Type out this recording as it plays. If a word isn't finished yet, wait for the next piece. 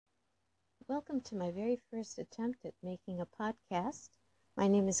Welcome to my very first attempt at making a podcast. My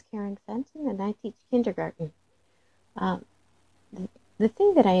name is Karen Fenton and I teach kindergarten. Um, the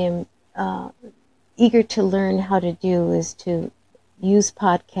thing that I am eager to learn how to do is to use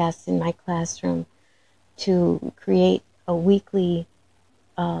podcasts in my classroom to create a weekly,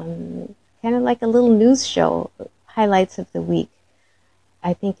 kind of like a little news show, highlights of the week.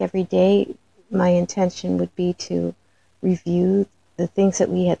 I think every day my intention would be to review the things that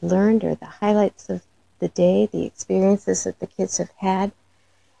we had learned or the highlights of the day, the experiences that the kids have had,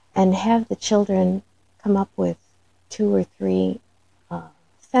 and have the children come up with 2 or 3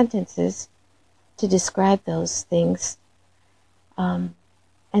 sentences to describe those things. And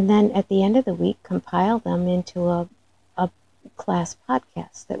then at the end of the week, compile them into a class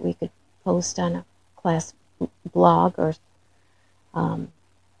podcast that we could post on a class blog or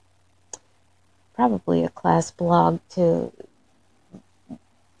probably a class blog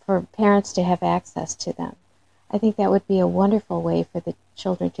for parents to have access to them. I think that would be a wonderful way for the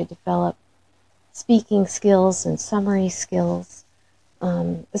children to develop speaking skills and summary skills,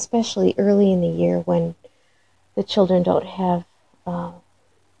 especially early in the year when the children don't have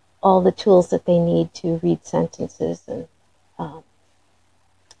all the tools that they need to read sentences, and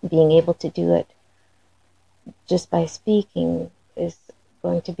being able to do it just by speaking is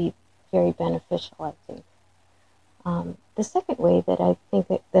going to be very beneficial, I think. The second way that I think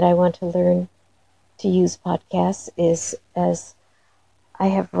that I want to learn to use podcasts is, as I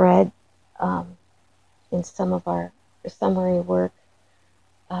have read in some of our summary work,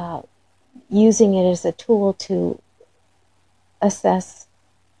 using it as a tool to assess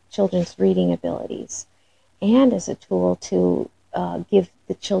children's reading abilities and as a tool to give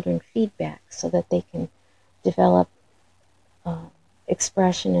the children feedback so that they can develop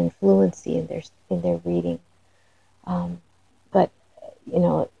expression and fluency in their reading. But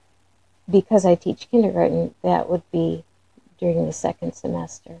because I teach kindergarten, that would be during the second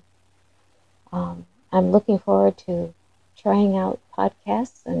semester. I'm looking forward to trying out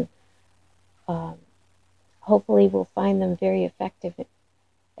podcasts, and hopefully we'll find them very effective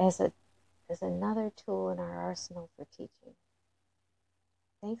as another tool in our arsenal for teaching.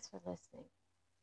 Thanks for listening.